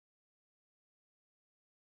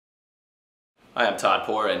Hi, I'm Todd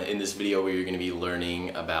Poore, and in this video we're going to be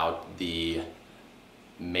learning about the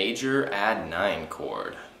major Add9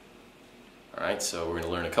 chord. Alright, so we're going to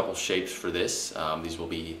learn a couple shapes for this. These will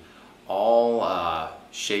be all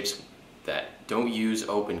shapes that don't use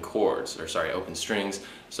open chords, or sorry, open strings,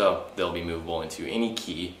 so they'll be movable into any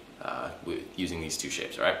key using these two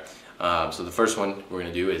shapes. Alright, so the first one we're going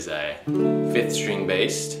to do is a 5th string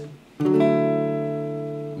based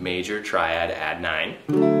major triad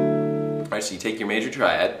Add9. Alright, so you take your major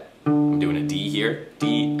triad, I'm doing a D here,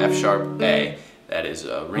 D, F sharp, A. That is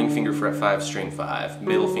a ring finger fret 5, string 5,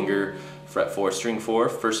 middle finger fret 4, string 4,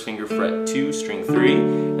 first finger fret 2, string 3,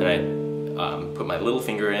 and I put my little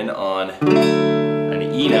finger in on an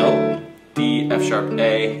E note, D, F sharp,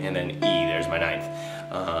 A, and then E, there's my 9th.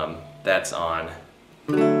 That's on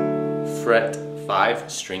fret 5,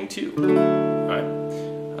 string 2.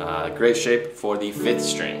 Alright, great shape for the 5th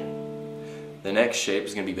string. The next shape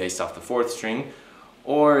is going to be based off the 4th string,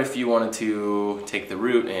 or if you wanted to take the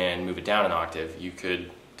root and move it down an octave, you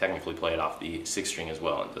could technically play it off the 6th string as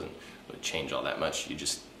well. It doesn't really change all that much. You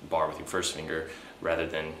just bar with your first finger rather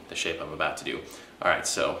than the shape I'm about to do. Alright,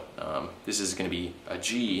 so this is going to be a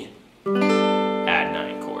G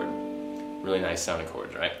Add9 chord. Really nice sounding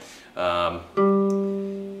chords, right?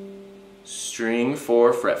 String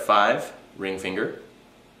 4, fret 5, ring finger,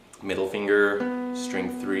 middle finger,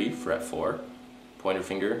 string 3, fret 4, pointer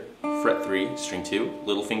finger, fret 3, string 2,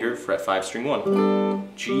 little finger, fret 5, string 1,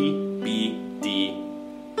 G, B, D,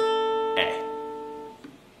 A.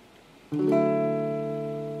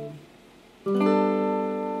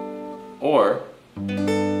 Or,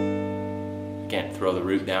 again, throw the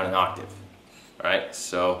root down an octave. Alright,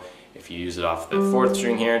 so if you use it off the 4th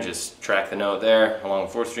string here, just track the note there along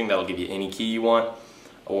the 4th string, that'll give you any key you want,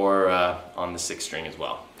 or on the 6th string as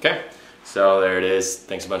well. Okay, so there it is.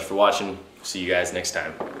 Thanks a bunch for watching. See you guys next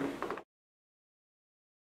time.